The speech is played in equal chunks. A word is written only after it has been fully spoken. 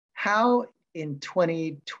How in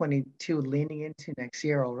 2022, leaning into next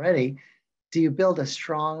year already, do you build a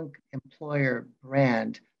strong employer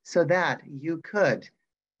brand so that you could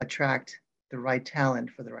attract the right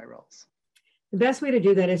talent for the right roles? The best way to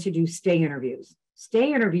do that is to do stay interviews.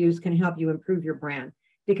 Stay interviews can help you improve your brand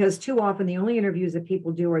because too often the only interviews that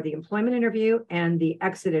people do are the employment interview and the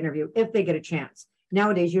exit interview if they get a chance.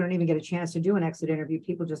 Nowadays, you don't even get a chance to do an exit interview.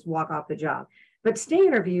 People just walk off the job. But stay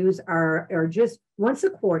interviews are just once a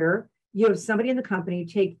quarter. You have somebody in the company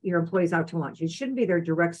take your employees out to lunch. It shouldn't be their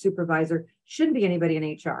direct supervisor, shouldn't be anybody in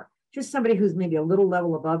HR, just somebody who's maybe a little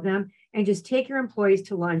level above them, and just take your employees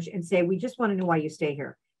to lunch and say, we just want to know why you stay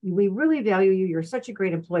here. We really value you. You're such a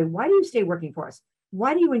great employee. Why do you stay working for us?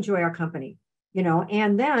 Why do you enjoy our company?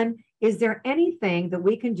 And then is there anything that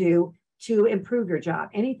we can do to improve your job?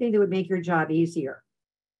 Anything that would make your job easier?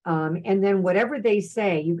 And then whatever they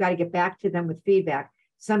say, you've got to get back to them with feedback.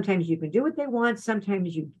 Sometimes you can do what they want.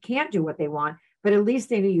 Sometimes you can't do what they want, but at least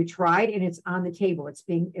they know you tried and it's on the table. It's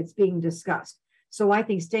being discussed. So I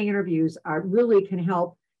think staying interviews really can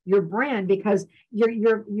help your brand because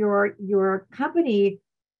your company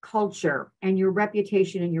culture and your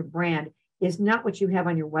reputation and your brand is not what you have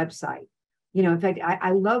on your website. In fact, I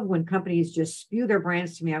love when companies just spew their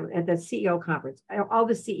brands to me at the CEO conference. All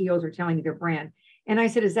the CEOs are telling me their brand. And I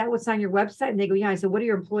said, is that what's on your website? And they go, yeah. I said, what do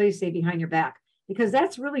your employees say behind your back? Because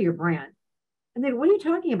that's really your brand. And then what are you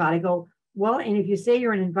talking about? I go, well, and if you say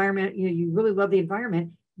you're an environment, you really love the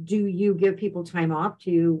environment, do you give people time off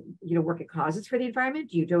to, work at causes for the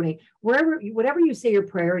environment? Do you donate? Whatever you say your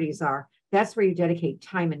priorities are, that's where you dedicate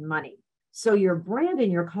time and money. So your brand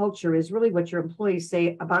and your culture is really what your employees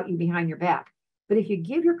say about you behind your back. But if you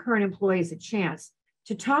give your current employees a chance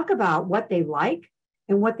to talk about what they like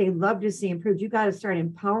and what they love to see improved, you got to start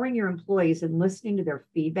empowering your employees and listening to their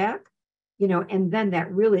feedback, and then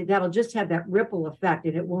that'll just have that ripple effect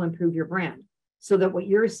and it will improve your brand. So that what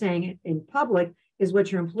you're saying in public is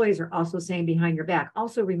what your employees are also saying behind your back.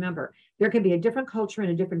 Also remember, there can be a different culture and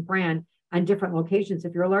a different brand on different locations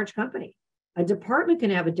if you're a large company. A department can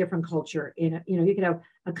have a different culture. You could have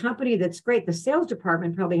a company that's great. The sales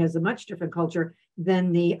department probably has a much different culture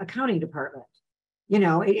than the accounting department.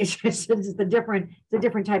 It's a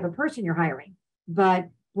different type of person you're hiring. But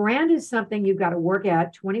brand is something you've got to work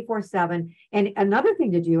at 24/7. And another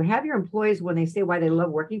thing to do, have your employees, when they say why they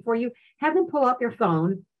love working for you, have them pull up your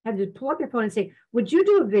phone, and say, would you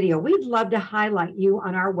do a video? We'd love to highlight you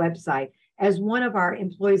on our website as one of our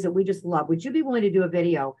employees that we just love. Would you be willing to do a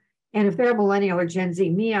video? And if they're a millennial or Gen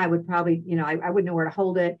Z, I would probably, I wouldn't know where to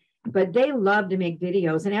hold it, but they love to make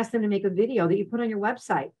videos, and ask them to make a video that you put on your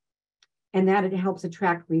website. And that it helps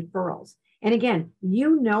attract referrals. And again,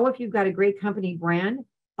 if you've got a great company brand,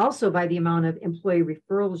 also by the amount of employee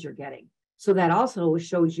referrals you're getting. So that also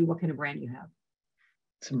shows you what kind of brand you have.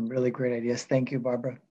 Some really great ideas. Thank you, Barbara.